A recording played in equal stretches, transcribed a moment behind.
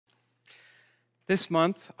This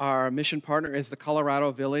month, our mission partner is the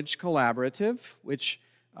Colorado Village Collaborative, which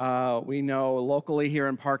we know locally here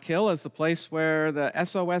in Park Hill as the place where the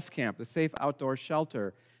SOS camp, the Safe Outdoor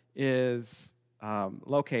Shelter, is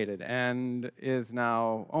located and is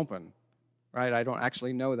now open. Right? I don't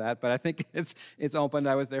actually know that, but I think it's opened.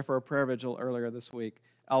 I was there for a prayer vigil earlier this week,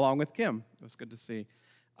 along with Kim. It was good to see.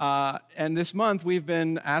 And this month, we've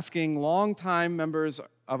been asking longtime members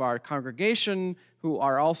of our congregation, who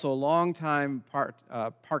are also longtime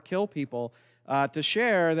Park Hill people, to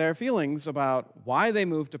share their feelings about why they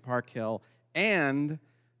moved to Park Hill and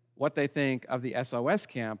what they think of the SOS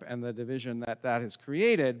camp and the division that has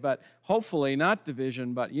created, but hopefully not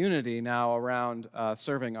division, but unity now around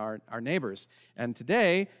serving our neighbors. And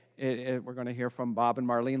today, we're going to hear from Bob and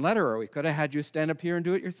Marlene Lederer. We could have had you stand up here and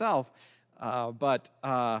do it yourself. But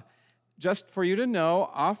just for you to know,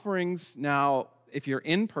 offerings now, if you're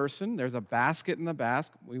in person, there's a basket in the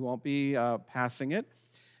basket. We won't be passing it.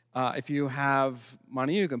 If you have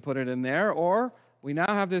money, you can put it in there, or we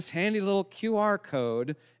now have this handy little QR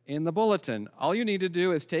code in the bulletin. All you need to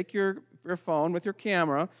do is take your phone with your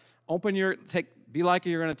camera, be like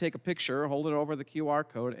you're going to take a picture, hold it over the QR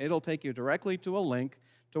code. It'll take you directly to a link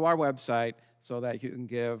to our website so that you can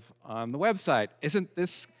give on the website. Isn't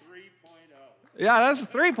this 3.0? Yeah, that's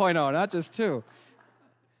 3.0, not just 2.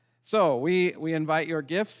 So we invite your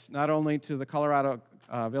gifts not only to the Colorado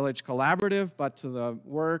Village Collaborative, but to the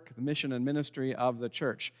work, the mission, and ministry of the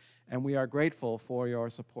church. And we are grateful for your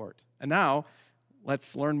support. And now,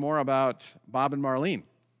 let's learn more about Bob and Marlene.